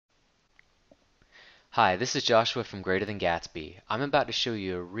Hi, this is Joshua from Greater Than Gatsby. I'm about to show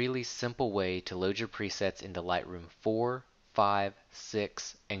you a really simple way to load your presets into Lightroom 4, 5,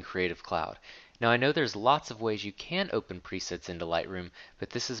 6, and Creative Cloud. Now I know there's lots of ways you can open presets into Lightroom,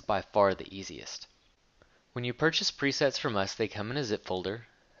 but this is by far the easiest. When you purchase presets from us, they come in a zip folder.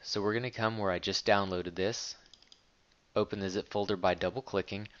 So we're going to come where I just downloaded this, open the zip folder by double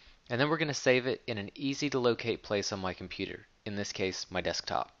clicking, and then we're going to save it in an easy to locate place on my computer, in this case my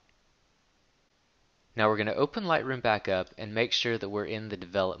desktop. Now we're going to open Lightroom back up and make sure that we're in the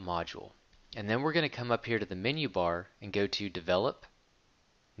Develop module. And then we're going to come up here to the menu bar and go to Develop,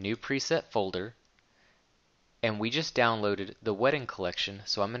 New Preset Folder, and we just downloaded the Wedding Collection,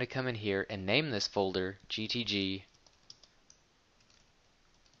 so I'm going to come in here and name this folder GTG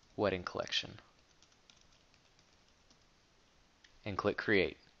Wedding Collection and click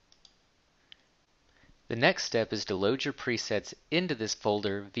Create. The next step is to load your presets into this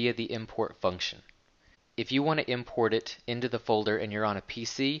folder via the import function. If you want to import it into the folder and you're on a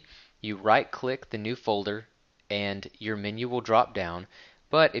PC, you right-click the new folder and your menu will drop down.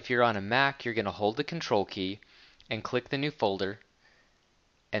 But if you're on a Mac, you're going to hold the Control key and click the new folder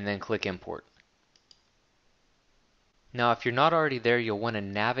and then click Import. Now if you're not already there, you'll want to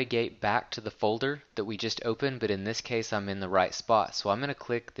navigate back to the folder that we just opened, but in this case I'm in the right spot. So I'm going to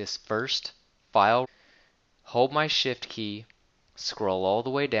click this first file, hold my Shift key, scroll all the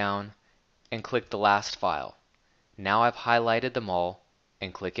way down, and click the last file. Now I've highlighted them all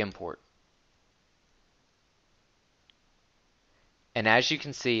and click Import. And as you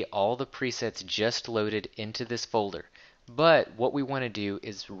can see, all the presets just loaded into this folder. But what we want to do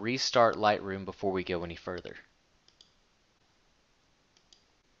is restart Lightroom before we go any further.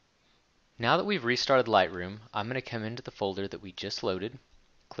 Now that we've restarted Lightroom, I'm going to come into the folder that we just loaded,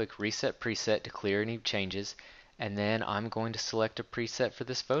 click Reset Preset to clear any changes, and then I'm going to select a preset for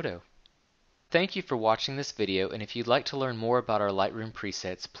this photo. Thank you for watching this video, and if you'd like to learn more about our Lightroom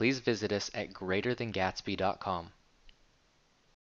presets, please visit us at greaterthangatsby.com.